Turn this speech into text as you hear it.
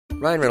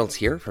Ryan Reynolds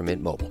here from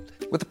Mint Mobile.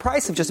 With the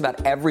price of just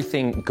about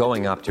everything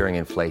going up during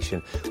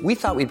inflation, we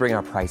thought we'd bring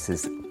our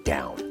prices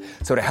down.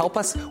 So to help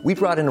us, we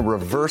brought in a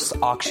reverse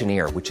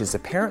auctioneer, which is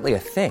apparently a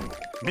thing.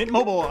 Mint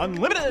Mobile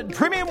Unlimited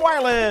Premium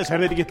Wireless. How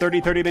to get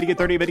 30, 30, bit to get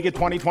 30, bit to get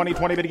 20, 20,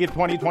 20, bit to get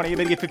 20, 20,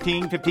 bit to get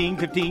 15, 15,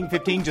 15,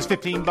 15, just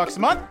 $15 a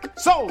month?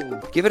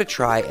 Sold! Give it a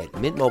try at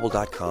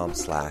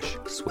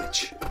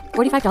mintmobile.com/switch.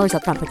 $45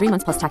 up front for 3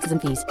 months plus taxes and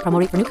fees. Promo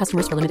rate for new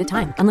customers for limited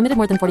time. Unlimited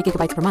more than 40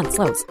 gigabytes per month.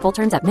 Slows full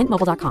terms at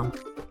mintmobile.com.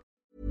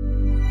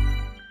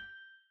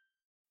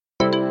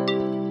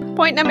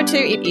 Point number 2,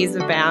 it is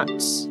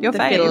about your the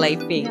fave. Fiddle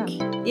Fig.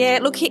 Yeah,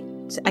 look,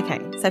 okay,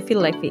 so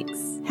Fiddle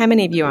Figs. How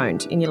many have you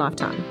owned in your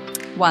lifetime?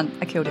 1.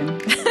 I killed him.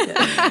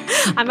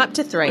 I'm up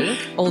to 3,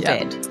 all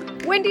Yep. dead.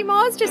 Wendy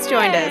Moore's just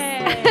joined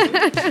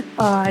us.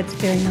 Oh, it's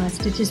very nice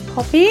to just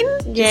pop in.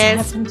 Yes.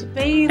 Just happen to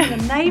be in the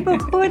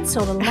neighbourhood,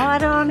 saw the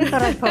light on,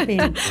 thought I'd pop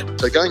in.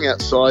 So going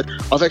outside,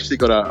 I've actually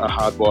got a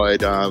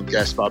hardwired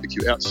gas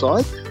barbecue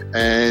outside,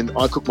 and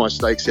I cook my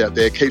steaks out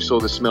there, keeps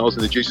all the smells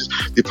and the juices.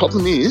 The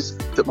problem is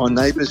that my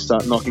neighbours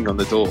start knocking on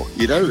the door,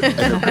 and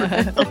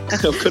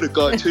I've got a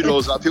guy 2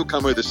 doors up, he'll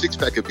come with a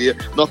 6-pack of beer,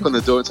 knock on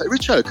the door and say,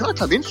 Richo, can I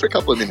come in for a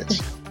couple of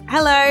minutes?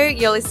 Hello,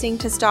 you're listening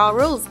to Style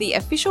Rules, the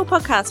official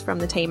podcast from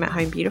the team at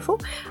Home Beautiful.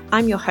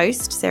 I'm your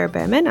host, Sarah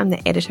Berman. I'm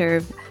the editor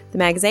of the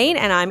magazine,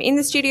 and I'm in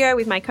the studio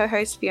with my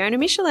co-host, Fiona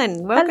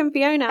Michelin. Welcome,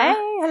 Fiona. Hey,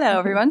 hello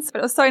everyone. But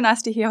it was so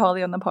nice to hear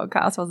Holly on the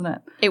podcast, wasn't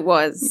it? It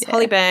was. Yeah.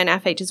 Holly Byrne, our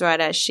features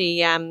writer,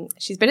 she's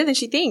better than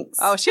she thinks.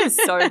 Oh, she was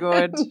so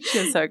good.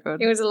 She was so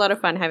good. It was a lot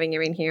of fun having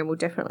her in here, and we'll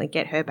definitely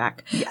get her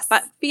back. Yes.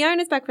 But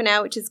Fiona's back for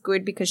now, which is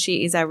good because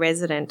she is our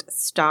resident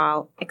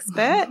style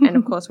expert. And,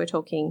 of course, we're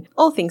talking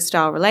all things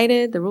style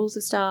related, the rules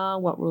of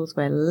style, what rules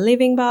we're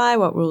living by,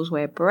 what rules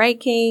we're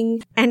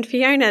breaking. And,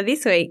 Fiona,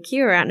 this week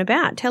you were out and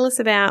about. Tell us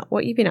about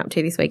what you've been up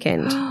to this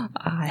weekend.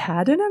 I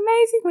had an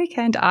amazing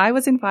weekend. I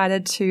was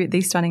invited to the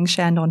stunning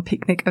Shandon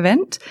picnic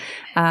event,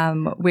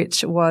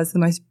 which was the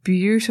most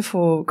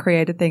beautiful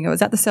creative thing. It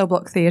was at the Cell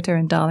Block Theatre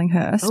in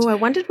Darlinghurst. Oh, I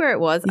wondered where it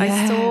was. Yeah.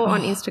 I saw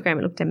on Instagram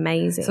it looked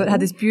amazing. So it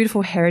had this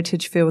beautiful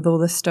heritage feel with all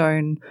the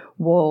stone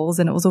walls,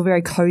 and it was all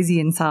very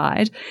cozy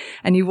inside.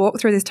 And you walk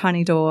through this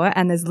tiny door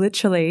and there's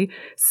literally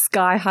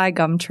sky-high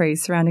gum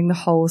trees surrounding the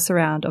whole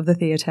surround of the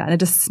theatre, and it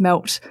just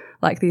smelt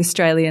like the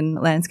Australian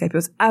landscape. It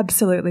was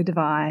absolutely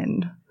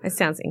divine. It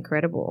sounds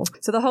incredible.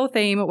 So the whole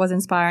theme was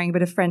inspiring a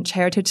bit of French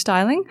heritage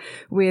styling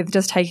with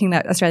just taking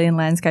that Australian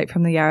landscape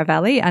from the Yarra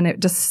Valley, and it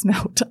just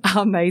smelt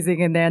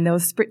amazing in there. And there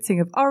was spritzing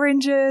of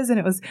oranges, and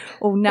it was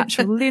all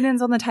natural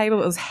linens on the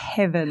table. It was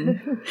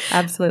heaven.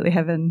 Absolutely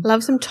heaven.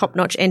 Love some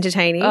top-notch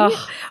entertaining. Oh,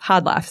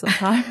 hard life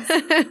sometimes.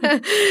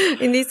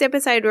 In this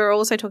episode, we're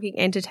also talking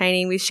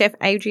entertaining with Chef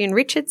Adrian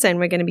Richardson.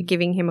 We're going to be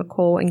giving him a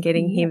call and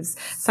getting him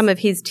some of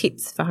his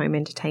tips for home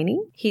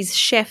entertaining. He's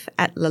chef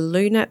at La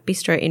Luna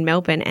Bistro in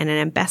Melbourne and an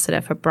ambassador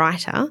for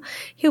Brighter.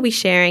 He'll be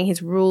sharing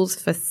his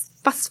rules for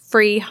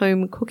fuss-free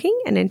home cooking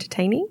and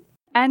entertaining.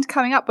 And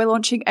coming up, we're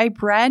launching a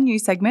brand new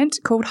segment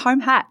called Home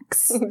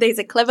Hacks. These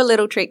are clever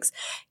little tricks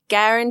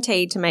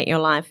guaranteed to make your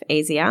life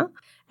easier.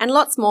 And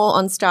lots more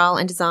on style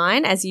and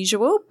design as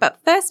usual. But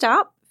first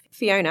up,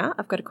 Fiona,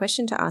 I've got a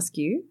question to ask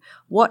you.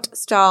 What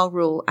style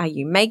rule are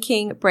you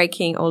making,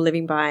 breaking, or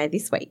living by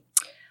this week?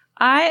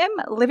 I am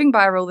living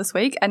by a rule this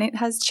week, and it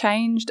has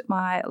changed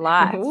my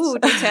life. Ooh,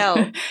 do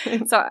tell.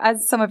 So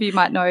as some of you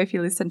might know if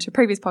you listen to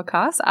previous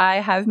podcasts, I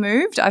have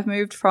moved. I've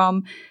moved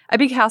from a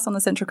big house on the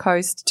Central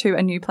Coast to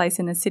a new place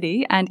in the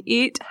city, and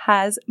it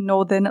has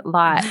northern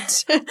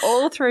light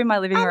all through my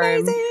living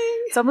room. Amazing.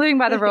 So I'm living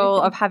by the rule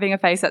of having a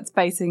home that's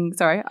facing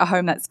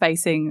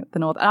the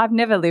north. And I've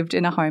never lived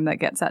in a home that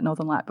gets that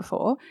northern light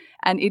before.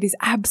 And it is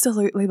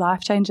absolutely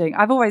life-changing.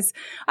 I know it's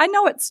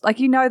like,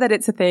 that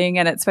it's a thing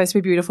and it's supposed to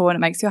be beautiful and it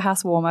makes your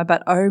house warmer,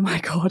 but oh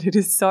my God, it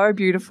is so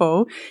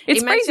beautiful.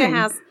 It makes your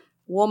house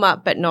warmer,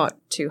 but not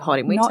too hot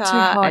in winter. Not too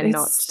hot. And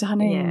It's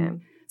stunning. Yeah.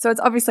 So it's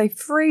obviously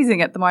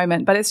freezing at the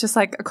moment, but it's just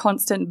like a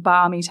constant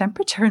balmy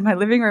temperature in my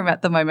living room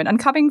at the moment. And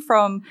coming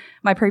from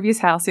my previous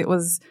house, it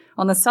was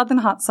on the southern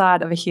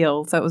side of a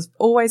hill, so it was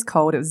always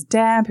cold. It was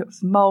damp. It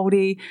was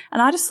mouldy. And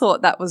I just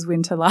thought that was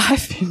winter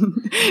life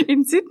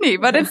in Sydney,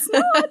 but it's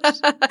not.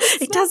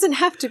 It doesn't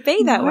have to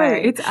be that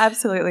way. It's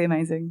absolutely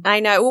amazing. I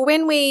know. Well,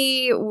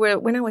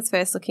 when I was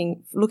first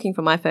looking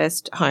for my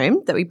first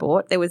home that we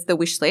bought, there was the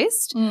wish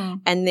list.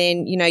 And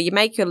then, you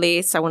make your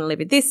list. I want to live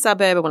in this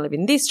suburb. I want to live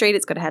in this street.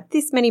 It's got to have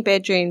this many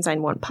bedrooms. I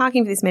want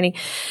parking for this many.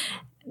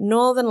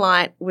 Northern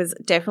Light was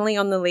definitely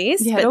on the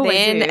list, Yeah, but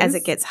then is. as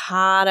it gets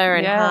harder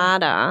and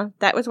harder,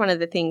 that was one of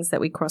the things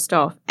that we crossed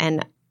off.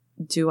 And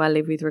do I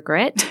live with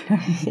regret?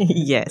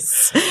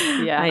 Yes.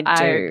 Yeah, I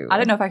do. I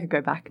don't know if I could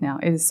go back now.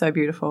 It is so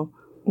beautiful.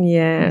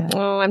 Yeah.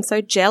 Oh, I'm so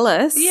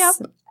jealous. Yep.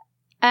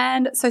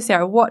 And so,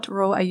 Sarah, what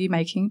rule are you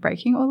making,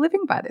 breaking, or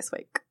living by this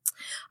week?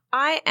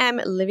 I am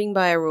living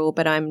by a rule,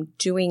 but I'm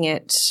doing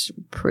it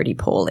pretty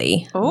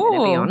poorly. I'm going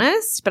to be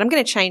honest, but I'm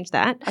going to change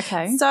that.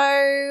 Okay. So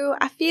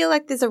I feel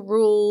like there's a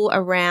rule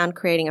around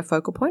creating a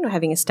focal point or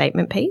having a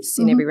statement piece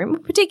in every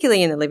room,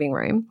 particularly in the living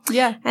room.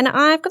 Yeah. And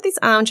I've got this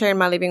armchair in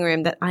my living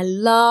room that I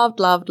loved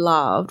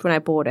when I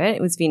bought it.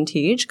 It was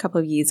vintage a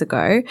couple of years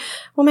ago.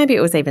 Well, maybe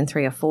it was even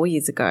 3 or 4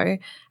 years ago.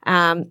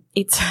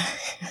 It's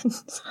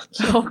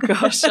Oh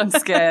gosh, I'm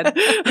scared.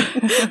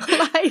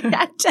 I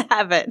had to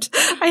have it.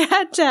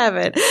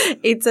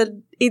 It's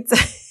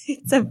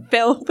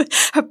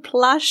a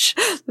plush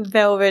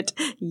velvet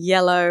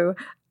yellow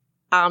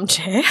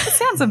armchair.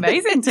 Sounds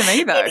amazing to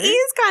me, though. It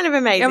is kind of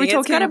amazing. Are we talking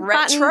it's got a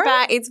retro? button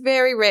back. It's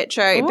very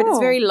retro, but it's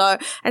very low.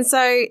 And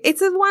so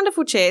it's a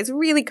wonderful chair. It's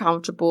really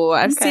comfortable.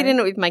 I sit in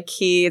it with my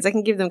kids. I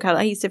can give them cuddles.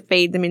 I used to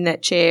feed them in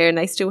that chair and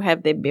they still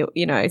have their,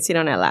 sit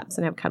on our laps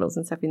and have cuddles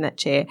and stuff in that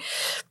chair.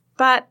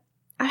 But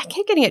I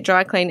keep getting it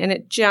dry clean and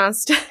it's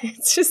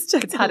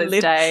had its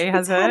day,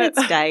 has it? Had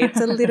its day.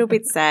 It's a little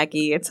bit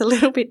saggy. It's a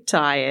little bit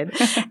tired.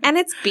 And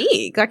it's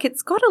big. Like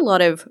it's got a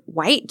lot of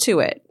weight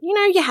to it.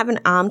 You have an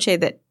armchair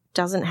that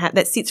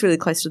sits really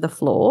close to the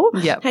floor.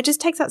 Yep. It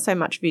just takes up so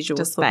much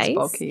visual space.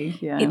 Looks bulky,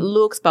 yeah. It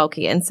looks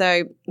bulky. And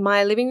so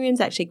my living room's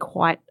actually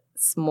quite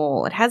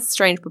small. It has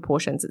strange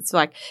proportions. It's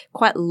like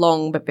quite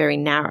long but very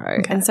narrow.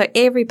 Okay. And so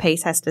every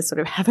piece has to sort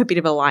of have a bit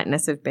of a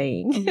lightness of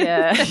being.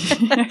 Yeah.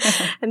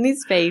 And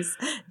this piece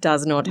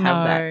does not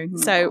have that. No.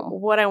 So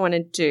what I want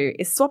to do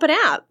is swap it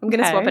out. I'm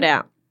going to swap it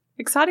out.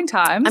 Exciting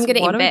times. I'm going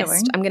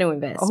to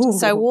invest. Oh.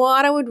 So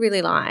what I would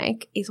really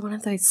like is one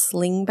of those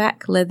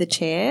slingback leather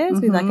chairs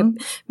with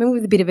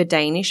with a bit of a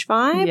Danish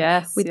vibe.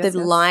 Yes. With the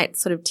light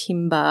sort of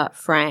timber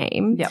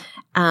frame. Yep.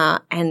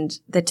 And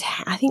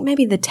I think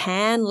maybe the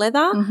tan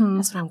leather.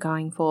 That's what I'm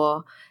going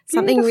for.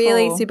 Something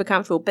really super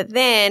comfortable. But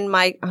then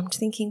I'm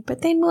thinking,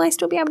 will I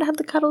still be able to have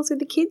the cuddles with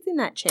the kids in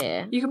that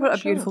chair? You can put a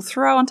beautiful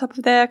throw on top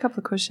of there, a couple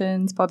of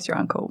cushions. Bob's your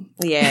uncle.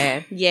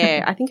 Yeah.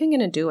 I think I'm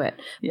going to do it.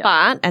 Yeah.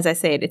 But as I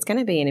said, it's going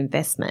to be an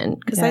investment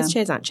because those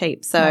chairs aren't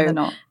cheap. So no, they're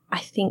not. I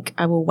think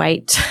I will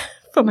wait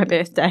for my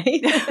birthday.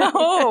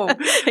 For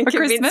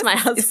Christmas? My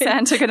husband. Is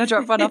Santa going to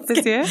drop one off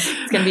this year?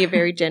 It's going to be a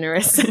very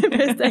generous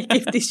birthday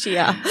gift this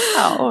year.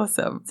 Oh,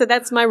 awesome. So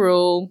that's my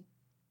rule.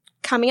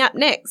 Coming up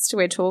next,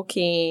 we're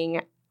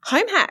talking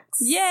home hacks.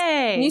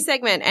 Yay. New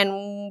segment.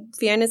 And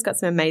Fiona's got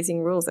some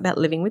amazing rules about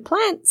living with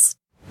plants.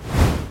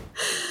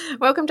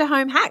 Welcome to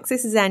Home Hacks.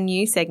 This is our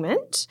new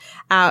segment.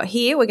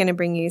 Here we're going to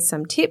bring you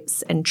some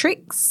tips and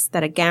tricks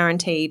that are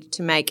guaranteed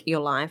to make your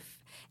life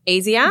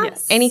easier.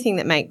 Yes. Anything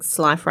that makes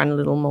life run a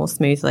little more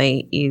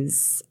smoothly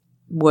is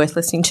worth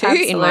listening to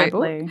in my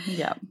book.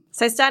 Yeah.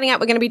 So starting out,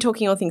 we're going to be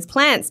talking all things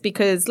plants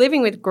because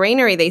living with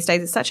greenery these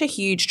days is such a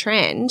huge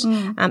trend.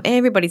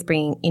 Everybody's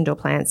bringing indoor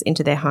plants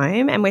into their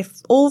home and we're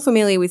all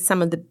familiar with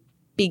some of the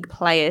big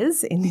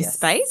players in this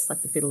space,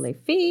 like the fiddle-leaf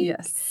fig.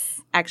 Yes.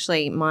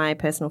 Actually, my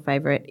personal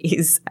favourite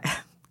is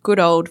good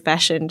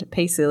old-fashioned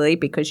peace lily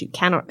because you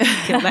cannot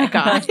kill that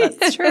guy.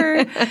 That's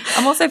true.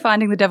 I'm also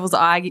finding the devil's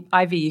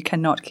ivy you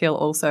cannot kill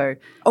also.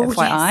 Oh,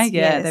 FYI.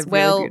 Yes. They're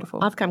really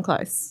beautiful. I've come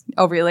close.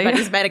 Oh, really? But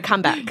he's made a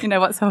comeback. You know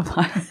what? So have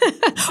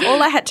I.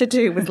 All I had to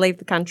do was leave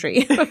the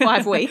country for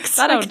 5 weeks.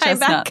 That old came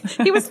chestnut. back.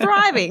 He was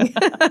thriving.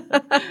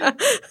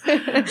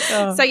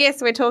 So,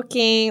 yes, we're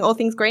talking all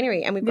things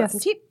greenery and we've got some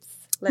tips.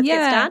 Let's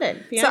get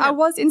started. Fiona. So I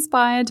was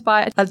inspired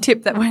by a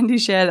tip that Wendy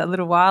shared a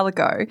little while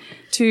ago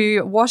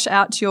to wash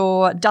out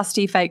your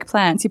dusty fake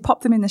plants. You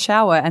pop them in the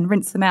shower and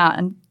rinse them out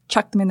and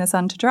chuck them in the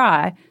sun to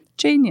dry.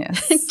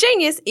 Genius.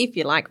 Genius if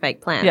you like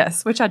fake plants.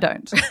 Yes, which I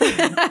don't.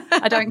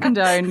 I don't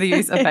condone the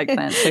use of fake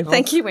plants, people.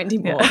 Thank you, Wendy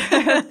Moore.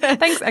 Yeah.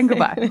 Thanks and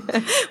goodbye.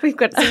 We've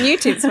got some new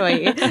tips for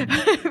you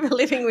for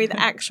living with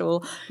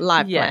actual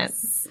live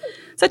plants.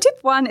 So tip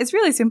 1 is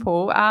really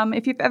simple.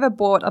 If you've ever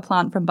bought a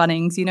plant from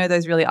Bunnings, you know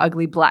those really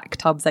ugly black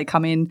tubs they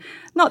come in.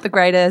 Not the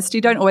greatest.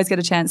 You don't always get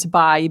a chance to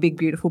buy your big,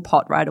 beautiful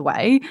pot right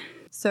away.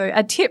 So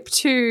a tip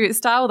to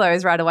style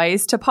those right away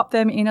is to pop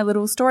them in a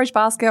little storage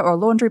basket or a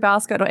laundry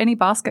basket or any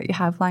basket you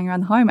have lying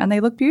around the home and they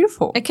look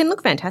beautiful. It can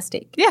look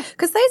fantastic. Yeah.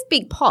 Because those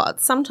big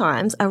pots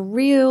sometimes are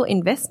real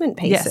investment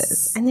pieces.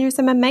 Yes. And there are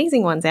some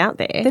amazing ones out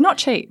there. They're not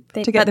cheap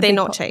to get but the they're big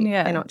not pot. cheap.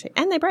 Yeah. They're not cheap.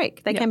 And they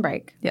break. They can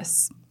break.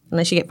 Yes.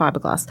 Unless you get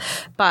fiberglass.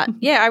 But,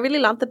 yeah, I really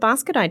love the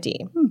basket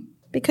idea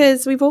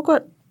because we've all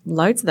got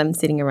loads of them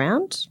sitting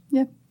around.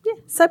 Yeah. Yeah.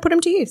 So put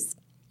them to use.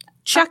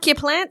 Chuck your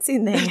plants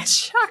in there.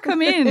 Chuck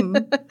them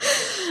in.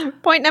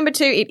 Point number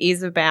 2, it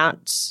is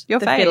about your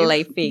the fave.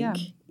 fiddle-leaf fig.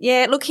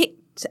 Yeah, look,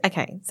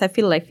 okay, so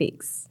fiddle-leaf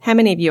figs. How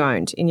many have you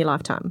owned in your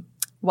lifetime?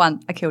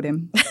 1. I killed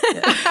him.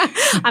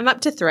 I'm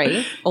up to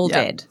 3, all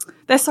dead.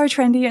 They're so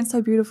trendy and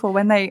so beautiful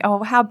when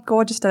how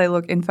gorgeous do they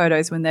look in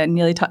photos when they're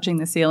nearly touching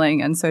the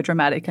ceiling and so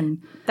dramatic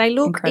and they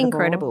look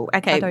incredible.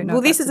 Okay,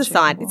 well, this is a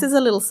side. This is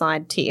a little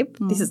side tip.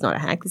 This is not a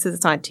hack. This is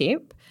a side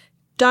tip.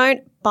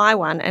 Don't buy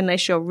one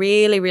unless you're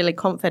really, really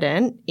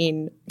confident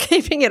in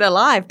keeping it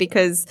alive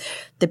because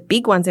the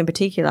big ones in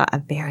particular are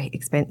very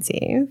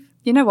expensive.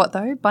 You know what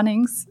though?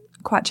 Bunnings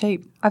quite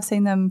cheap. I've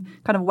seen them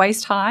kind of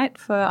waist height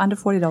for under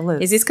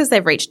 $40. Is this because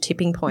they've reached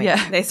tipping point?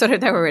 Yeah. They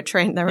were a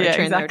trend. They were a trend.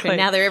 Exactly. They were a trend.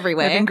 Now they're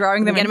everywhere. They've been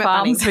growing them You in get 'em at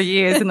farms Bunnings. for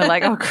years and they're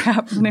like, oh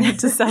crap, I need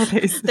to sell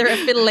these. There are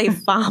fiddle leaf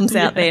farms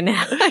out there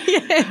now.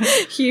 Yeah,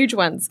 huge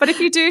ones. But if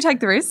you do take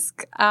the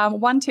risk,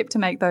 one tip to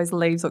make those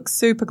leaves look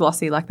super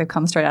glossy like they've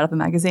come straight out of a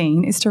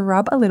magazine is to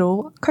rub a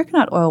little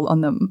coconut oil on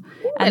them.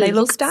 a And they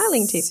little look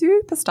styling tip.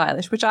 super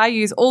stylish, which I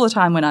use all the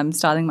time when I'm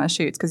styling my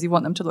shoots because you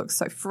want them to look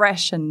so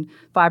fresh and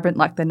vibrant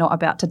like they're not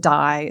about to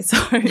die.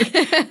 So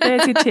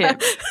there's your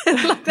tip.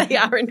 Like they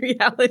are in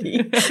reality.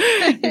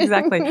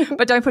 Exactly.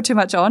 But don't put too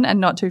much on and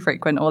not too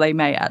frequent or they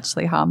may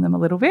actually harm them a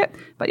little bit.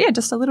 But yeah,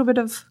 just a little bit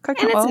of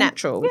coconut And it's oil.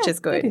 natural, which Yeah, is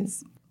good. it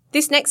is.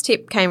 This next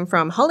tip came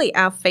from Holly,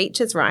 our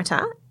features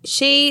writer.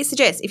 She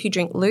suggests if you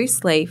drink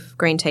loose leaf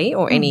green tea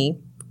or any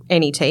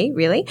tea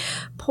really,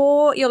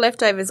 pour your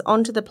leftovers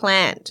onto the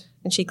plant.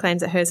 And she claims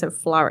that hers have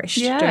flourished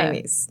doing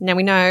this. Now,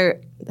 we know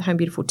the Home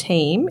Beautiful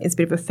team is a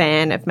bit of a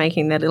fan of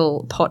making their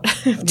little pot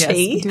of Yes,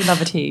 tea. we do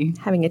love a tea.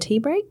 Having a tea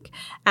break.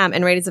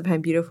 And readers of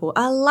Home Beautiful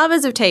are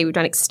lovers of tea. We've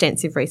done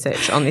extensive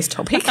research on this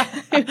topic,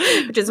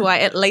 which is why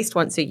at least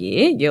once a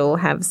year you'll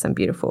have some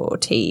beautiful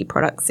tea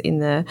products in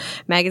the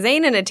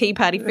magazine and a tea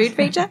party food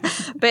feature.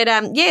 But,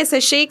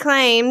 so she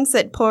claims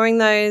that pouring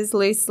those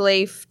loose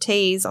leaf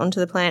teas onto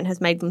the plant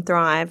has made them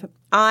thrive.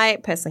 I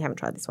personally haven't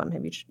tried this one.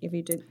 Have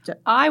you did?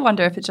 I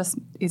wonder if it just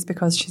is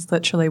because she's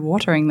literally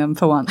watering them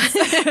for once.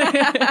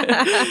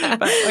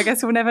 But I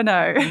guess we'll never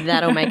know.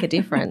 That'll make a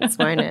difference,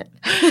 won't it?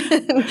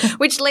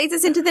 Which leads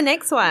us into the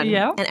next one.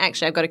 Yeah. And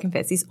actually, I've got to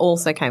confess, this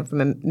also came from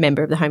a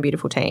member of the Home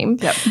Beautiful team,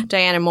 Yep.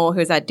 Diana Moore,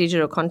 who's our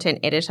digital content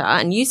editor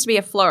and used to be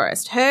a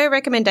florist. Her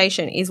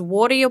recommendation is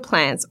water your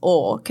plants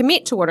or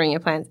commit to watering your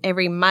plants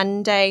every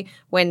Monday,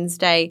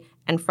 Wednesday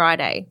and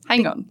Friday.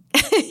 Hang on.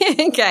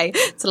 Okay,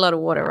 it's a lot of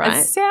water, right?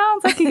 It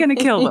sounds like you're going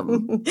to kill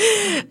them.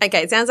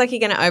 Okay, it sounds like you're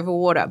going to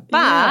overwater. But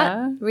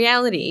Yeah.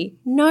 reality,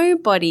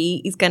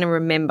 nobody is going to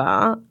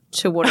remember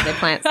to water their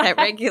plants that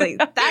regularly.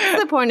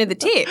 That's the point of the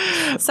tip.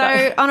 So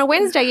on a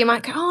Wednesday, you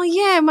might go, oh,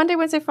 yeah, Monday,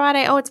 Wednesday,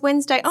 Friday. Oh, it's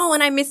Wednesday. Oh,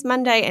 and I missed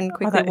Monday and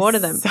quickly That is water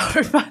them. So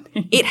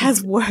funny. It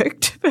has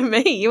worked for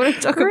me. You want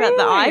to talk about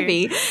the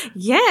Really? ivy?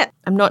 Yeah.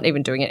 I'm not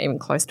even doing it even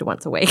close to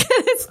once a week.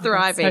 It's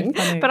thriving.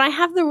 funny. But I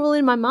have the rule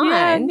in my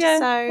mind. Yeah,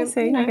 so, I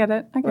see. you know, I get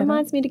it. I get it.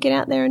 reminds me to get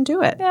out there and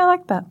do it. Yeah, I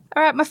like that.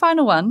 All right, my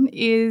final one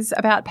is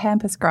about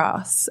pampas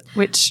grass,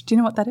 which, do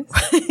you know what that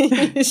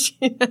is?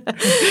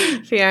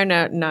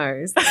 Fiona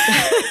knows.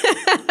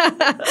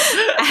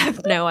 I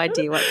have no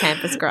idea what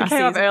pampas grass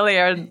Came up is.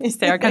 earlier and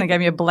Sarah kind of gave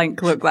me a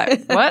blank look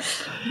like, what?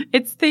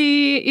 It's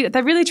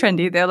they're really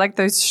trendy. They're like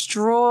those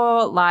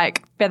straw,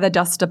 like feather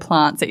duster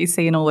plants that you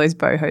see in all those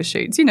boho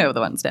shoots. You know the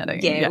ones now,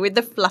 don't you? Yeah, with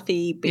the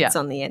fluffy bits Yeah.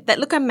 on the end. That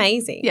look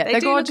amazing. Yeah, they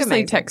they're do look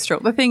gorgeously amazing.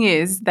 textural. The thing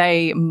is,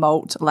 they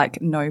molt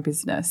like no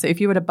business. So if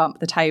you were to bump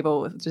the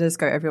table, it would just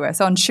go everywhere.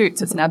 So on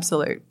shoots, it's an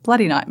absolute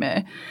bloody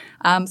nightmare.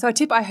 So a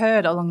tip I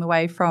heard along the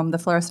way from the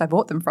florist I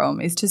bought them from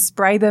is to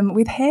spray them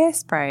with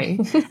hairspray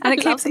and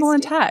it keeps them all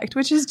intact,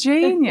 which is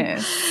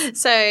genius.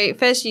 So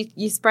first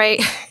you spray,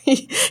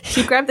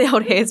 you grab the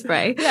old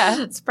hairspray,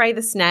 Yeah. spray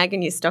the snag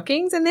in your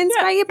stockings and then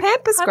spray your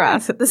pampas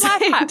grass at the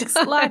Life same hacks.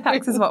 time. Life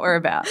hacks is what we're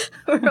about.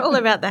 We're all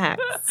about the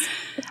hacks.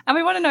 And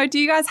we want to know, do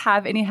you guys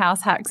have any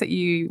house hacks that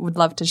you would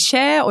love to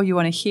share or you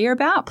want to hear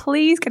about?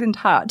 Please get in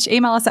touch.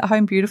 Email us at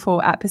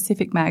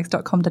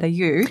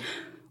homebeautiful@pacificmags.com.au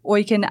or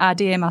you can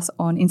DM us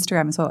on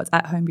Instagram as well. It's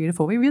at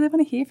homebeautiful. We really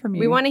want to hear from you.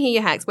 We want to hear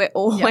your hacks. We're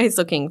always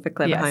looking for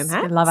clever home yes,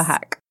 hacks. we love a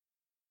hack.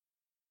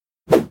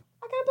 I can't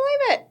believe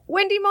it.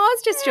 Wendy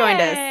Moore's just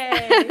joined us.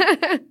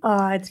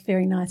 Oh, it's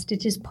very nice to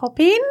just pop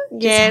in.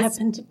 Yes. Just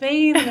happened to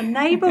be in the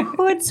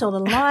neighbourhood, saw the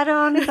light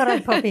on, thought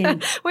I'd pop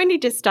in. Wendy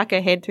just stuck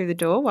her head through the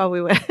door while we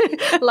were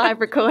live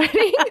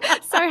recording.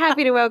 So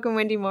happy to welcome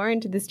Wendy Moore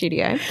into the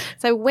studio.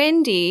 So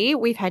Wendy,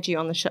 we've had you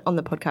on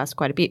the podcast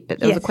quite a bit, but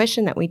there was a Yes.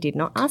 question that we did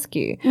not ask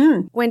you.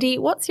 Wendy,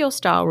 what's your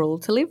style rule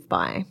to live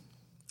by?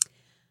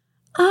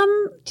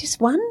 Just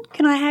one?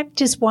 Can I have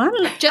just one?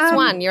 Just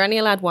one. You're only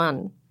allowed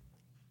one.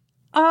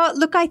 Oh,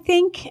 look, I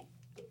think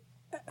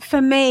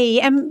for me,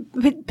 and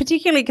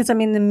particularly because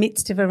I'm in the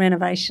midst of a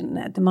renovation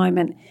at the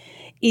moment,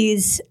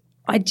 is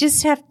I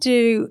just have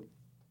to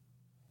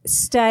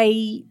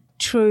stay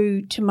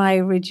true to my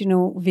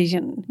original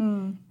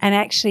vision and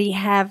actually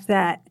have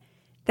that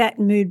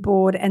mood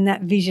board and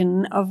that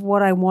vision of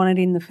what I wanted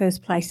in the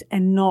first place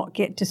and not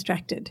get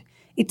distracted.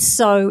 It's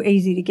so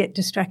easy to get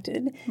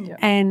distracted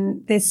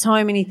and there's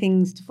so many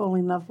things to fall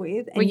in love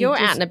with. Well, you're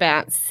out and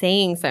about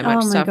seeing so much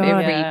Oh, my stuff God.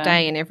 every Yeah.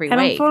 day and every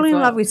and week. I'm falling as in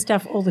well. love with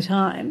stuff all the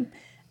time,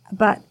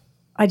 but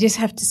I just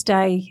have to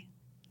stay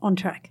on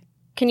track.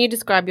 Can you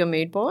describe your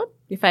mood board,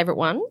 your favourite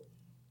one?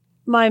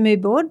 My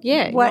mood board?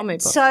 Yeah, your mood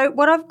board. So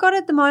what I've got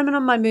at the moment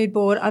on my mood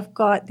board, I've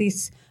got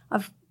this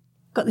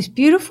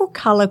beautiful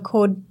colour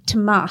called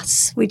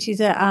Tamas, which is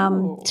a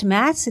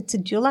Tamas. It's a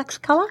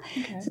Dulux colour.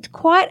 So it's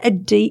quite a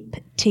deep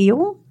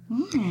teal.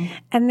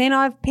 And then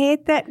I've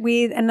paired that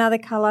with another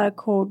colour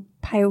called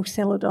pale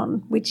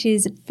celadon, which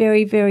is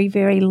very, very,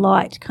 very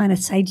light, kind of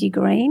sagey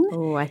green.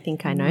 Oh, I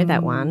think I know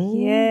that one.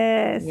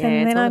 Yes. Yeah, and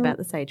it's then all I'm about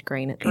the sage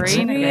green at the It's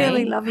moment.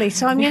 really lovely.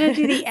 So I'm going to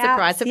do the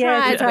Surprise,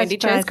 surprise, Wendy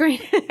chose green.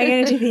 I'm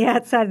going to do the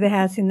outside of the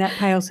house in that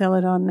pale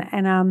celadon,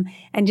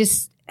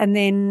 and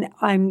then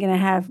I'm going to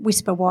have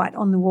whisper white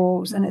on the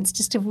walls, and it's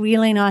just a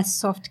really nice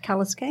soft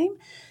colour scheme.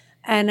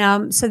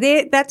 And so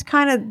that's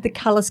kind of the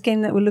colour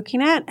scheme that we're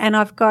looking at. And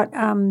I've got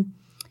a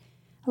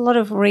lot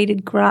of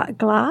reeded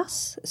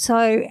glass.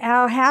 So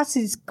our house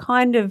is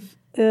kind of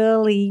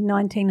early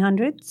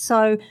 1900s.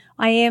 So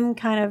I am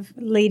kind of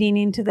leading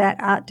into that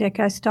Art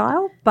Deco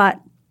style,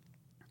 but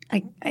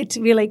it's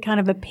really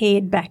kind of a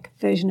pared back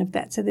version of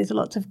that. So there's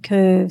lots of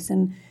curves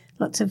and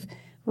lots of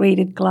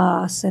reeded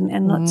glass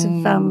and lots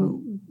of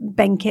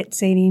banquette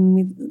seating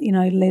with,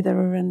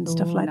 leather and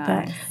stuff like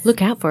that.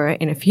 Look out for it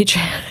in a future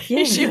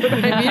issue of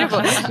Home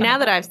Beautiful. Now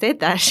that I've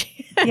said that,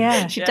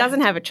 she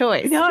doesn't have a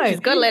choice. No. She's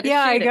got to let it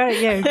shoot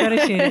it. Got to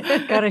shoot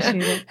it. Got to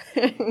shoot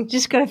it.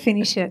 Just got to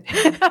finish it.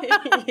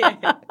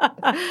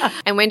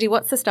 And Wendy,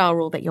 what's the style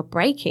rule that you're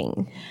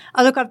breaking?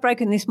 Oh, look, I've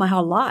broken this my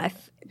whole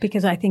life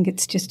because I think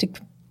it's just a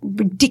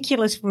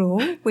ridiculous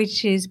rule,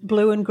 which is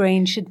blue and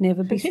green should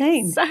never be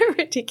seen. So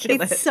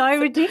ridiculous. It's so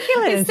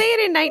ridiculous. You see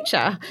it in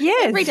nature.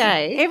 Yes. Every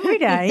day. Every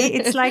day.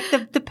 It's like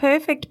the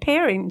perfect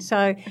pairing.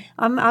 So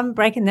I'm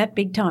breaking that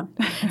big time.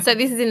 So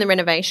this is in the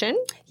renovation?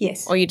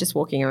 Yes. Or you're just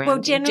walking around well,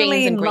 in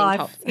generally jeans and in green life,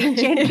 tops?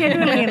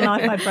 Generally in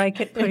life, I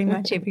break it pretty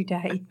much every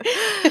day.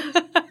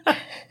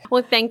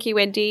 Well, thank you,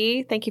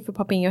 Wendy. Thank you for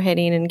popping your head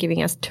in and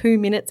giving us 2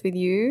 minutes with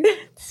you.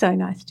 So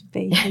nice to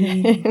be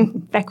here,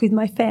 back with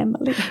my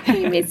family.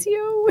 We miss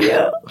you.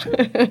 Yeah.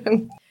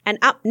 And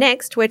up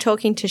next, we're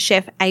talking to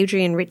Chef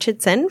Adrian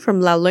Richardson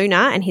from La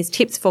Luna and his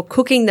tips for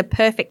cooking the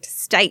perfect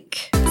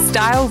steak.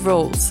 Style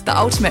Rules, the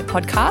ultimate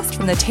podcast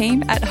from the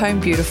team at Home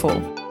Beautiful.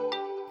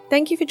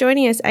 Thank you for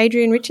joining us,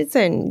 Adrian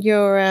Richardson.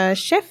 You're a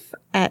chef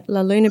at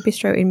La Luna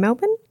Bistro in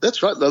Melbourne.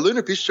 That's right, La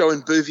Luna Bistro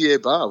and Bouvier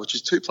Bar, which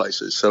is 2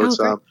 places. So it's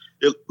a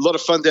lot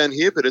of fun down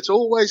here, but it's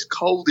always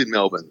cold in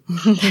Melbourne.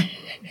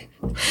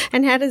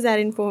 And how does that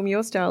inform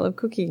your style of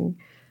cooking?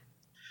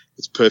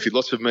 It's perfect.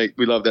 Lots of meat.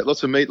 We love that.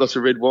 Lots of meat, lots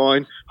of red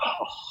wine.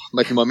 Oh,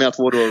 making my mouth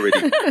water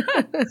already.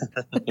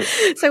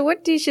 So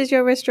what dish is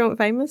your restaurant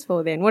famous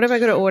for then? What have I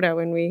got to order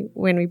when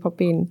we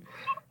pop in?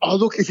 Oh,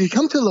 look, if you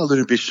come to La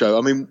Luna Bistro,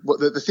 I mean,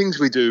 the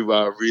things we do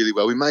really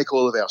well, we make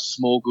all of our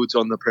small goods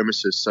on the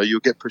premises. So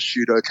you'll get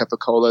prosciutto,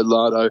 capicola,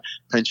 lardo,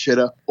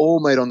 pancetta, all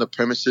made on the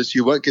premises.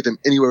 You won't get them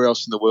anywhere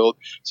else in the world.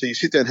 So you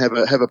sit down, have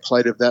a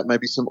plate of that,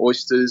 maybe some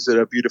oysters that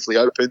are beautifully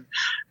open,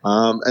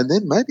 and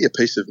then maybe a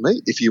piece of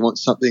meat if you want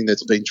something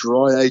that's been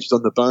dry aged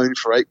on the bone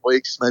for 8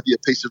 weeks, maybe a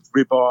piece of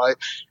ribeye.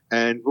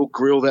 And we'll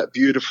grill that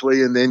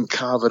beautifully and then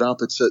carve it up.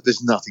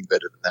 There's nothing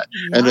better than that.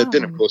 Yum. And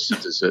then, of course, the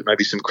dessert,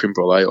 maybe some creme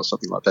brulee or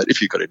something like that,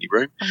 if you've got any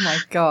room. Oh, my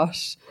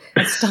gosh.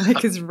 My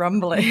stomach is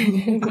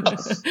rumbling.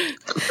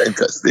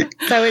 Fantastic.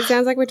 So it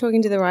sounds like we're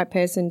talking to the right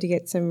person to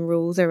get some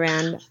rules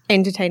around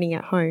entertaining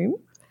at home.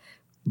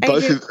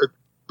 Both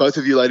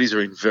of you ladies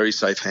are in very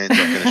safe hands, I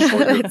can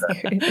assure you of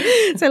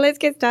that. So let's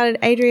get started.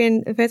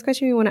 Adrian, the first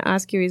question we want to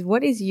ask you is,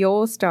 what is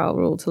your style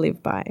rule to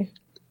live by?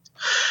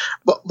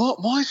 But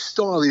my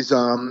style is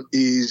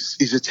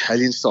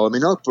Italian style. I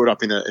mean, I was brought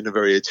up in a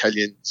very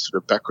Italian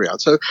sort of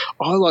background, so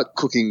I like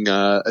cooking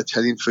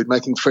Italian food,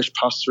 making fresh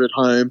pasta at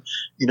home,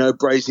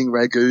 braising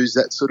ragouts,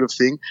 that sort of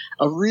thing.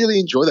 I really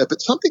enjoy that.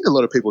 But something a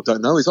lot of people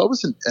don't know is I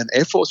was an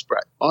Air Force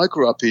brat. I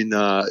grew up in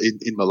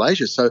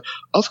Malaysia, so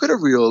I've got a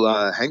real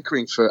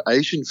hankering for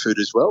Asian food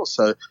as well.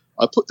 So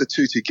I put the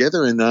two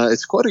together, and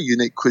it's quite a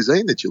unique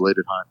cuisine that you'll eat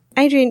at home.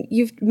 Adrian,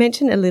 you've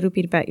mentioned a little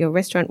bit about your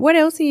restaurant. What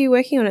else are you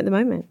working on at the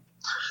moment?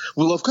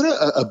 Well, I've got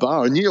a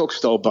bar, a New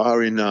York-style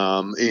bar in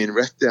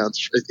Rathdown,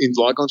 in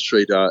Lygon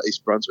Street,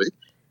 East Brunswick.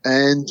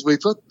 And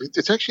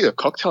it's actually a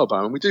cocktail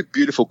bar, and we do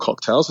beautiful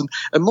cocktails.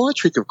 And my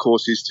trick, of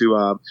course, is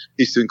to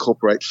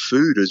incorporate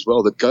food as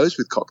well that goes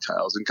with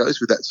cocktails and goes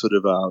with that sort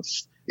of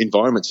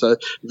environment. So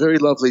very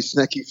lovely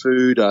snacky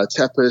food,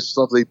 tapas,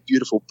 lovely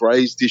beautiful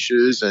braised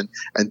dishes and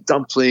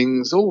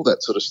dumplings, all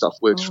that sort of stuff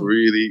works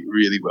really,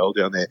 really well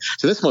down there.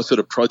 So that's my sort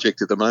of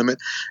project at the moment.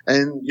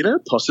 And,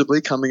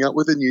 possibly coming up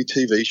with a new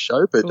TV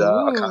show, but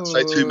I can't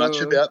say too much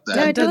about that.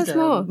 No, tell us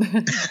more.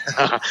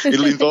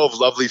 It'll involve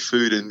lovely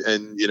food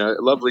and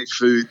lovely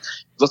food,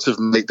 lots of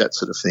meat, that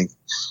sort of thing.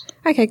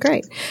 Okay,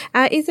 great.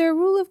 Is there a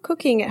rule of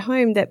cooking at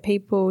home that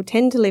people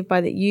tend to live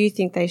by that you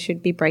think they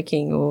should be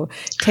breaking or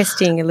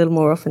testing a little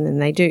more often than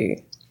they do?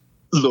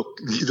 Look,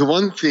 the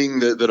one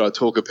thing that I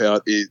talk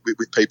about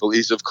with people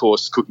is, of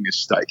course, cooking a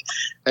steak.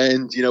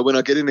 And, when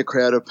I get in a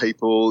crowd of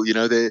people,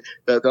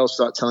 they'll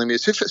start telling me,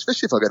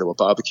 especially if I go to a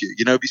barbecue,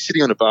 be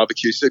sitting on a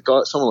barbecue, so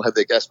someone will have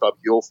their gas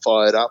barbecue all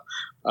fired up,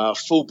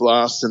 full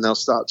blast, and they'll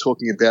start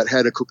talking about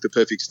how to cook the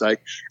perfect steak.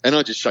 And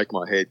I just shake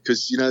my head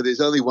because, there's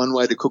only one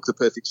way to cook the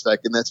perfect steak,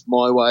 and that's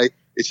my way.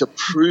 It's a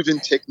proven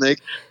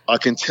technique. I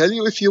can tell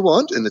you if you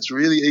want, and it's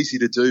really easy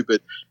to do,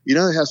 but you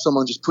know how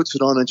someone just puts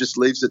it on and just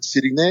leaves it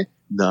sitting there?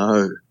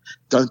 No,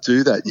 don't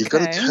do that. You've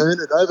got to turn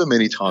it over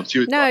many times.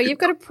 You've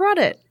got to prod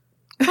it.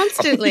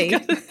 constantly. You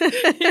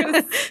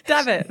gotta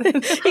stab it.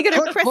 You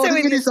got to press it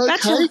with your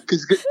spatula.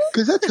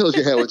 because that tells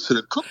you how it's sort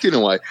of cooked in a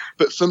way.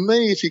 But for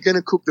me, if you're going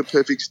to cook the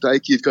perfect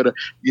steak, you've got to,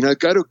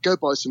 go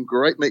buy some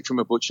great meat from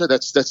a butcher.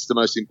 That's the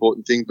most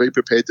important thing. Be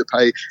prepared to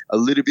pay a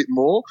little bit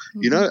more.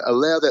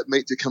 Allow that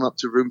meat to come up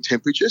to room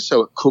temperature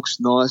so it cooks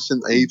nice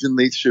and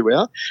evenly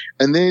throughout.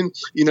 And then,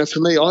 for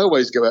me, I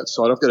always go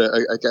outside. I've got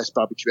a gas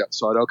barbecue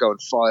outside. I'll go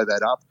and fire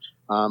that up.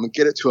 And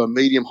get it to a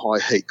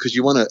medium-high heat because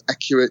you want an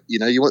accurate,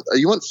 you want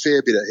a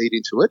fair bit of heat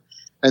into it.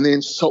 And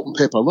then salt and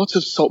pepper, lots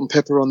of salt and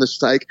pepper on the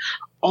steak,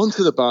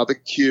 onto the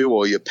barbecue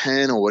or your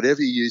pan or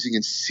whatever you're using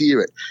and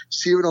sear it.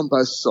 Sear it on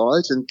both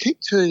sides and keep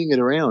turning it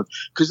around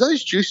because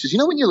those juices,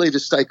 when you leave a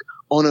steak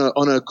on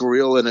a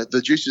grill and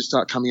the juices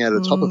start coming out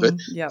of the top of it,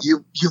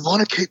 you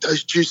want to keep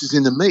those juices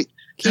in the meat.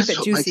 Keep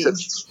it juicy.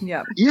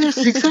 Yes,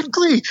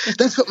 exactly.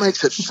 That's what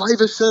makes it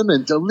flavoursome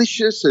and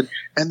delicious and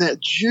that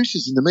juice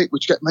is in the meat,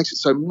 which makes it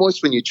so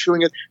moist when you're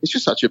chewing it. It's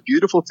just such a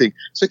beautiful thing.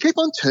 So keep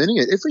on turning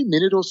it. Every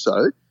minute or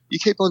so, you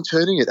keep on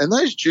turning it. And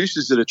those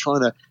juices that are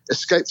trying to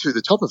escape through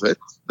the top of it,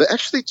 they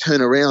actually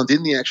turn around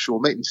in the actual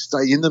meat and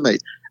stay in the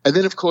meat. And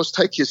then, of course,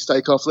 take your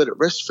steak off, let it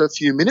rest for a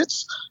few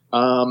minutes,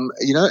 and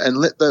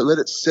let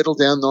it settle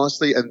down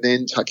nicely and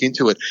then tuck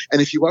into it.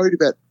 And if you're worried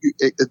about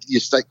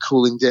your steak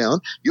cooling down,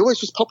 you always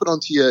just pop it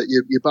onto your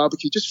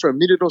barbecue just for a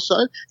minute or so,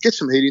 get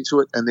some heat into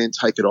it, and then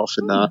take it off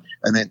and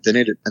then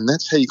eat it. And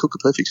that's how you cook a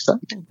perfect steak.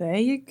 There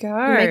you go.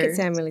 You make it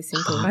sound really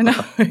simple. I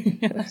know.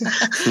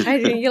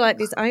 Adrian, you're like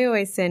this. I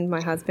always send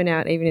my husband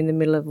out even in the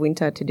middle of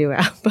winter to do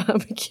our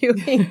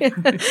barbecuing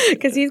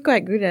because he's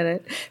quite good at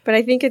it. But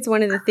I think it's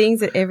one of the things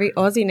that every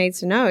Aussie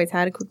needs to know is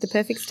how to cook the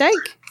perfect steak.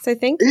 So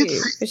thank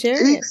you for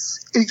sharing it.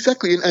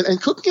 Exactly.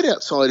 And cooking it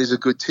outside is a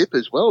good tip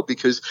as well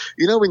because,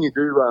 when you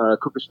do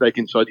cook a steak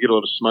inside, you get a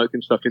lot of smoke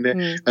and stuff in there.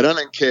 And I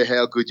don't care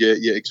how good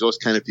your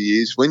exhaust canopy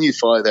is. When you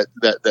fire when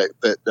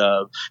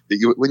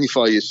you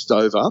fire your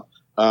stove up,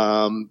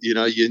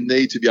 you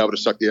need to be able to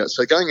suck the out.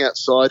 So going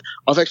outside,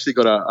 I've actually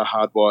got a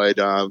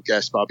hardwired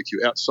gas barbecue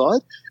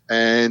outside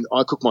and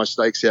I cook my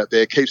steaks out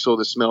there, keeps all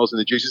the smells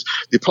and the juices.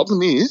 The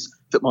problem is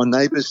that my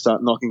neighbours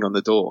start knocking on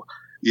the door.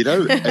 And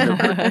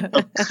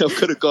I've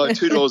got a guy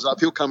 2 doors up.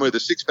 He'll come with a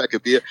 6-pack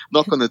of beer,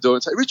 knock on the door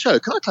and say,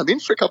 Richo, can I come in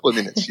for a couple of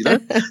minutes,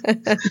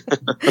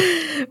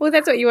 Well,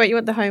 that's what you want. You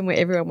want the home where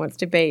everyone wants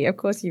to be. Of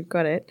course, you've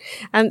got it.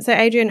 So,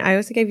 Adrian, I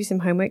also gave you some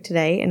homework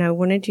today and I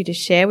wanted you to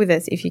share with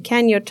us, if you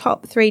can, your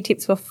top 3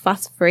 tips for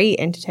fuss-free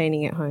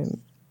entertaining at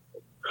home.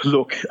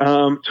 Look,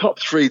 top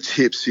 3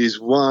 tips is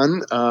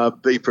 1,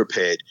 be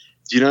prepared.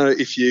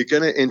 If you're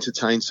going to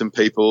entertain some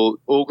people,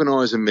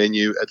 organise a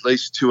menu at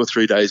least 2 or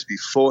 3 days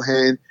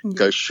beforehand,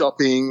 go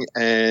shopping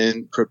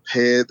and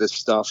prepare the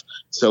stuff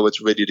so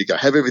it's ready to go.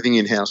 Have everything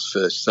in-house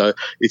first. So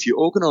if you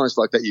organise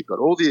like that, you've got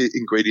all the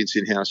ingredients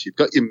in-house, you've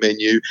got your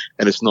menu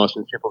and it's nice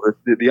and simple.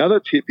 The other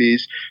tip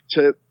is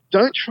to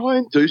don't try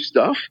and do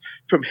stuff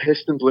from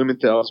Heston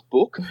Blumenthal's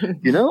book,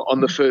 on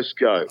the first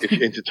go if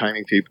you're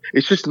entertaining people.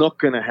 It's just not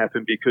going to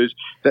happen because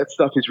that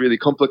stuff is really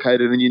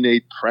complicated and you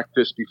need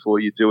practice before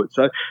you do it.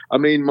 So,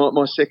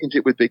 my second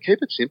tip would be keep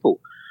it simple.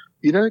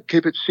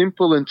 Keep it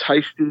simple and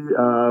tasty,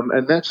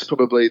 and that's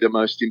probably the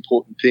most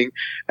important thing.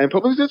 And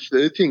probably the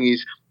third thing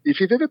is if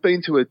you've ever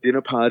been to a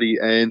dinner party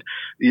and,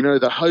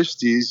 the host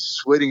is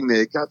sweating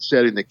their guts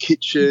out in the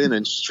kitchen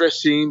and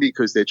stressing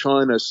because they're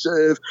trying to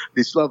serve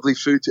this lovely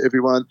food to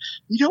everyone,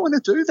 you don't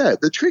want to do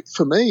that. The trick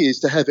for me is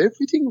to have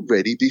everything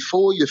ready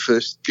before your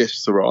first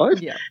guests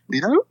arrive. Yeah.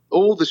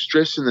 All the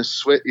stress and the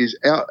sweat is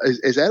out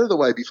of the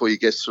way before your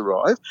guests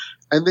arrive.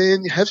 And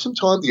then have some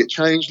time to get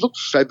changed, look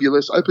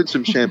fabulous, open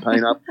some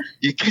champagne up.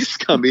 Your guests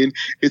come in,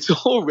 it's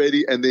all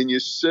ready, and then you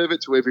serve it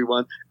to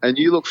everyone, and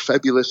you look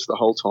fabulous the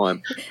whole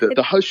time.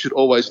 The host should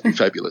always be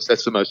fabulous.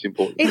 That's the most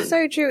important thing. It's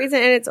so true, isn't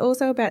it? And it's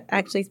also about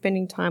actually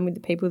spending time with the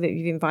people that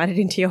you've invited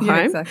into your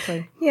home.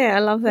 Exactly. Yeah, I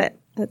love that.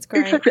 That's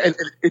great. Exactly. And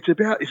it's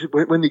about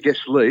when the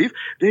guests leave,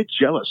 they're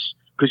jealous.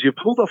 Because you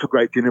pulled off a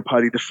great dinner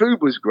party, the food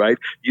was great,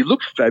 you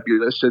look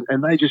fabulous,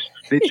 and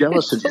they're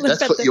jealous of you.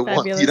 That's what you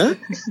want,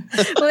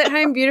 Well, at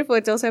Home Beautiful,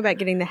 it's also about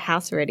getting the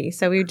house ready.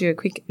 So we do a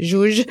quick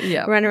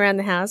zhuzh, run around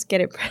the house,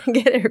 get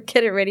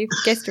it ready,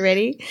 guest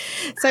ready.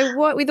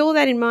 So with all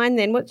that in mind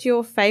then, what's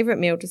your favourite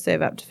meal to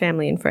serve up to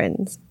family and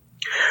friends?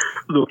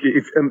 Look,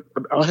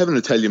 I have an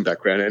Italian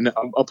background, and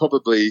I'll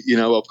probably,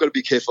 I've got to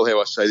be careful how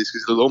I say this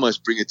because it'll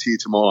almost bring a tear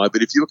to my eye.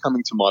 But if you were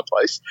coming to my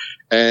place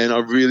and I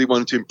really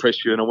wanted to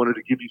impress you and I wanted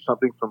to give you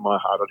something from my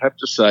heart, I'd have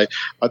to say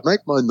I'd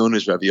make my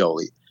nonna's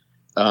ravioli.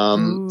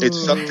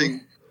 It's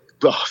something.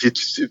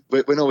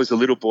 When I was a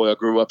little boy, I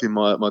grew up in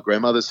my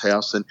grandmother's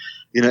house, and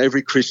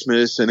every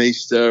Christmas and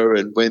Easter,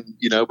 and when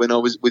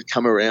we'd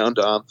come around,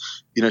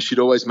 she'd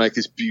always make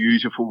this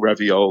beautiful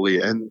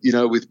ravioli, and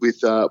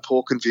with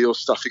pork and veal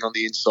stuffing on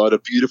the inside, a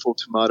beautiful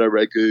tomato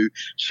ragu.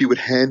 She would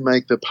hand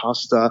make the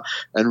pasta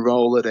and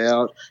roll it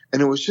out,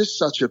 and it was just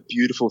such a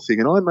beautiful thing.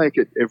 And I make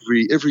it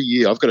every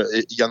year. I've got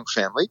a young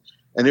family.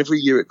 And every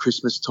year at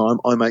Christmas time,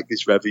 I make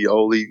this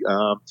ravioli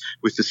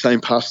with the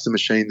same pasta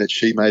machine that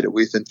she made it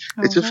with. And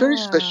it's a very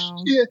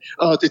special,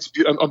 it's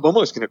beautiful. I'm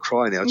almost going to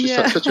cry now. She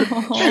was such a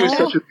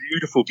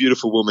beautiful,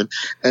 beautiful woman.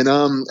 And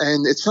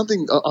it's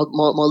something,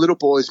 my little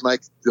boys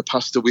make the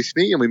pasta with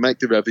me and we make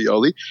the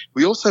ravioli.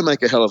 We also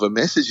make a hell of a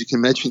mess, as you can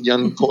imagine,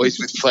 young boys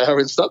with flour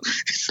and stuff.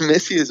 It's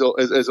messy as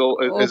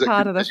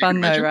part of the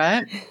fun though,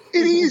 right?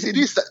 It is.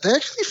 They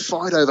actually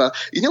fight over,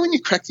 when you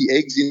crack the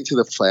eggs into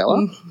the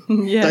flour,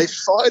 they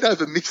fight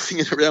over mixing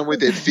it around with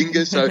their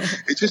fingers. So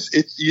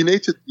you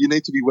need to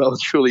be well and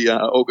truly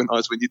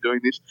organised when you're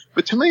doing this.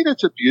 But to me,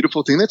 that's a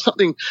beautiful thing. That's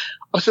something,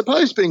 I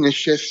suppose, being a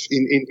chef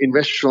in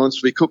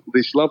restaurants, we cook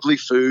this lovely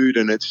food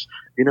and it's,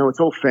 it's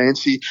all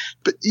fancy.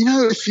 But,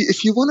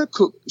 if you want to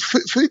cook,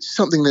 food's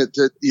something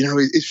that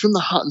is from the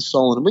heart and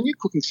soul. And when you're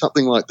cooking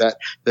something like that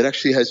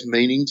actually has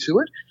meaning to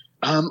it,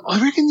 I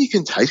reckon you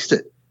can taste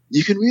it.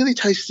 You can really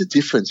taste the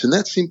difference, and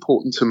that's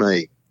important to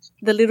me.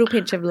 The little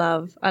pinch of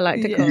love, I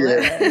like to call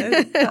it.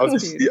 Have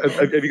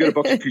you got a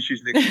box of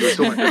tissues next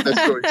to you?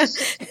 That's great.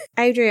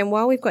 Adrian,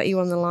 while we've got you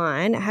on the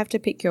line, I have to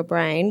pick your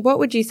brain. What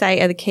would you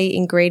say are the key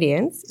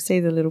ingredients? See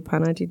the little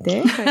pun I did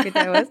there? How good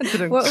that was.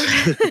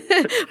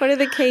 What are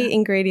the key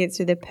ingredients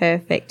to the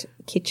perfect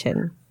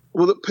kitchen?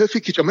 Well, the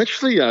perfect kitchen, I'm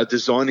actually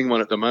designing one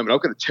at the moment. I've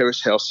got a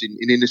terrace house in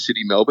inner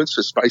city Melbourne,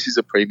 so space is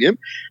a premium.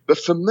 But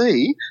for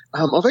me,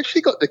 I've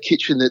actually got the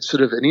kitchen that's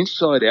sort of an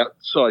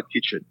inside-outside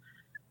kitchen.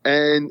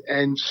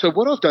 And so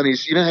what I've done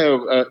is,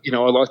 how, I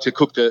like to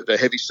cook the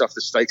heavy stuff,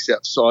 the steaks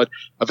outside.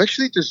 I've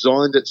actually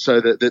designed it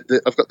so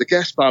that I've got the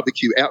gas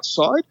barbecue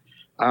outside.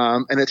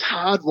 And it's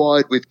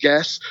hardwired with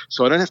gas,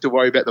 so I don't have to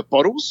worry about the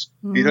bottles,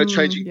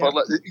 changing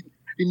bottle.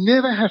 You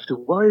never have to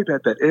worry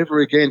about that ever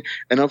again.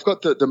 And I've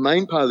got the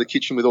main part of the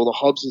kitchen with all the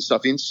hobs and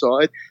stuff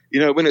inside.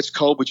 When it's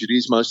cold, which it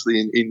is mostly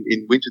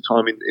in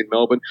wintertime in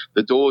Melbourne,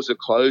 the doors are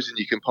closed and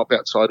you can pop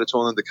outside. It's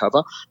all under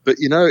cover. But,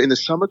 in the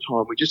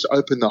summertime, we just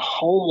open the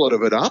whole lot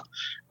of it up.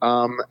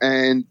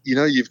 And,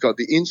 you've got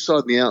the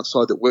inside and the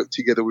outside that work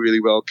together really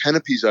well.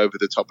 Canopies over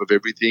the top of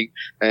everything.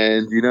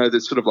 And,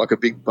 there's sort of like a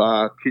big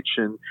bar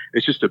kitchen.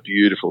 It's just a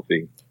beautiful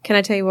thing. Can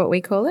I tell you what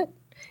we call it?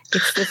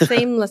 It's the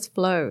seamless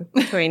flow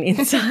between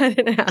inside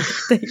and out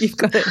that you've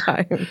got at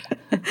home.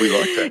 We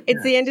like that.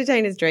 It's the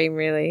entertainer's dream,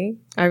 really.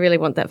 I really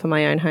want that for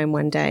my own home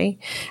one day.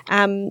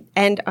 And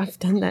I've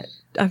done that.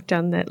 I've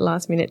done that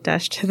last minute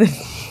dash to the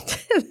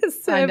servo.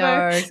 I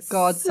know.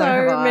 God,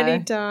 so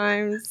many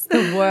times.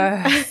 The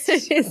worst.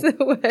 It is the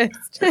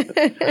worst.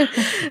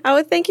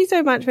 Well, thank you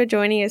so much for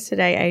joining us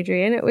today,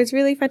 Adrian. It was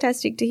really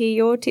fantastic to hear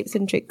your tips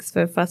and tricks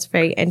for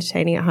fuss-free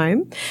entertaining at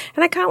home.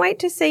 And I can't wait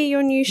to see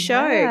your new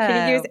show. Yeah.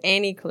 Can you give us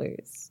any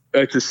clues?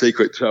 It's a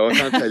secret, so I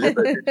can't tell you,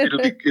 but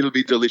it'll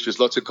be delicious.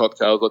 Lots of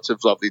cocktails, lots of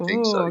lovely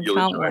things. Ooh, so you'll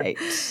can't enjoy wait.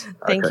 it.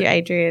 Thank you,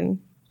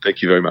 Adrian.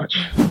 Thank you very much.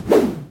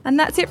 And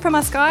that's it from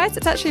us, guys.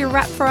 It's actually a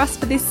wrap for us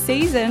for this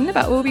season,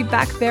 but we'll be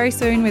back very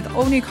soon with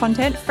all new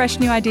content, fresh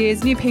new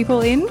ideas, new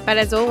people in. But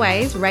as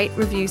always, rate,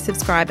 review,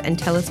 subscribe and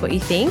tell us what you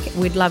think.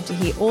 We'd love to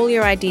hear all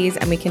your ideas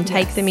and we can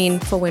take them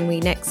in for when we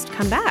next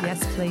come back.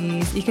 Yes,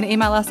 please. You can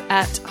email us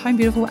at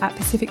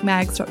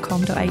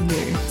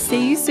homebeautiful@pacificmags.com.au.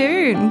 See you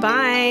soon.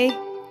 Bye.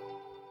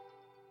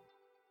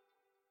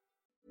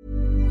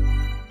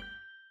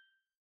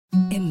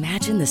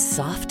 Imagine the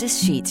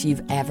softest sheets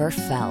you've ever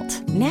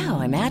felt.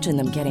 Now imagine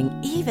them getting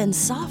even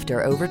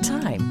softer over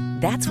time.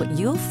 That's what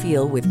you'll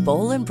feel with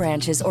Boll &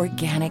 Branch's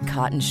organic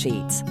cotton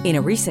sheets. In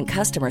a recent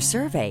customer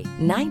survey,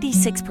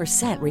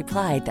 96%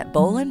 replied that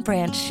Boll &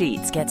 Branch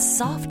sheets get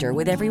softer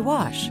with every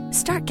wash.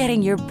 Start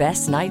getting your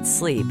best night's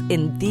sleep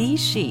in these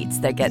sheets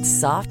that get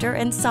softer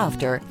and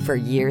softer for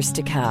years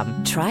to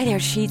come. Try their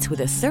sheets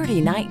with a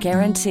 30-night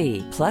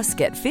guarantee. Plus,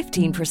 get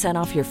 15%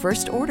 off your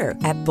first order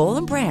at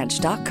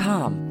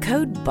bollandbranch.com.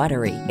 Code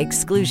BUTTERY.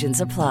 Exclusions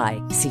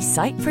apply. See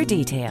site for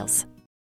details.